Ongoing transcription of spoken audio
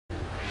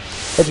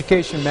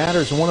Education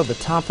Matters, one of the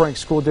top-ranked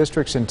school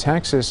districts in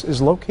Texas, is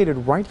located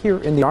right here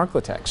in the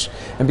Arklatex.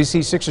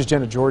 NBC6's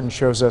Jenna Jordan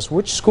shows us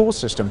which school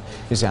system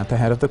is at the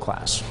head of the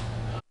class.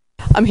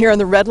 I'm here on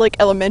the Red Lick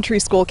Elementary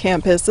School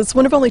campus. It's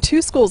one of only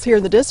 2 schools here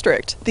in the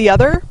district. The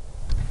other,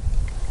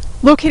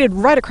 located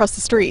right across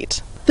the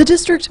street. The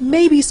district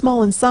may be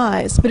small in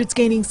size, but it's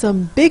gaining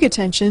some big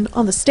attention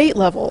on the state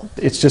level.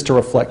 It's just a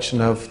reflection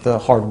of the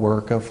hard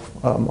work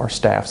of our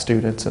staff,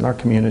 students, and our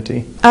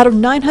community. Out of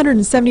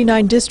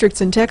 979 districts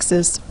in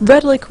Texas,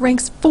 Red Lick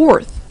ranks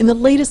 4th in the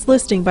latest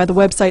listing by the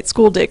website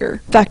School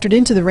Digger. Factored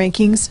into the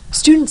rankings,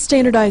 student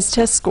standardized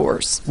test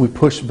scores. We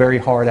push very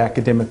hard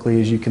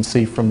academically, as you can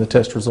see from the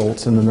test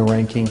results and then the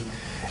ranking,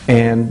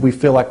 and we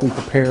feel like we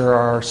prepare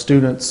our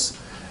students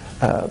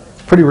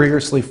pretty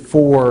rigorously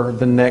for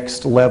the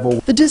next level.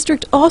 The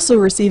district also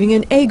receiving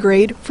an A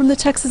grade from the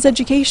Texas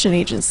Education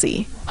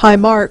Agency. High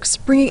marks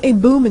bringing a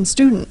boom in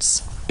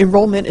students.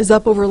 Enrollment is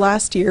up over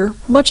last year,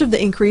 much of the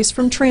increase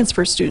from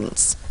transfer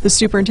students. The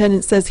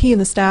superintendent says he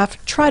and the staff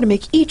try to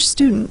make each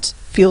student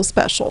feel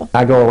special.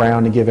 I go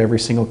around and give every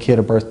single kid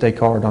a birthday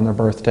card on their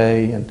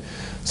birthday, and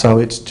so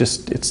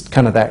it's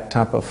kind of that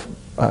type of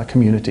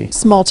community.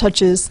 Small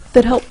touches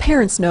that help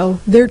parents know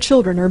their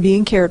children are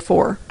being cared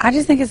for. I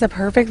just think it's a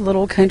perfect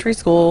little country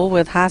school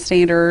with high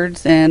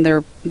standards, and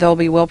they'll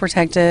be well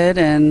protected,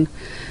 and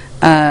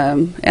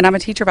I'm a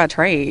teacher by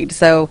trade,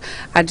 so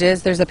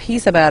there's a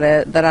piece about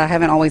it that I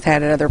haven't always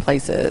had at other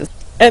places.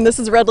 And this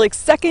is Red Lick's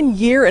second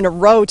year in a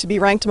row to be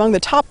ranked among the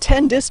top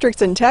 10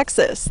 districts in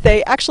Texas.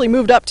 They actually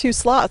moved up 2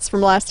 slots from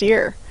last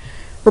year.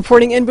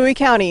 Reporting in Bowie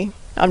County,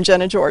 I'm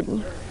Jenna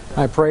Jordan.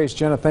 High praise,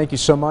 Jenna. Thank you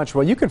so much.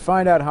 Well, you can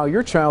find out how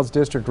your child's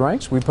district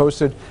ranks. We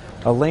posted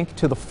a link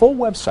to the full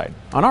website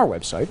on our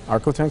website,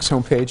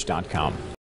 arklatexhomepage.com.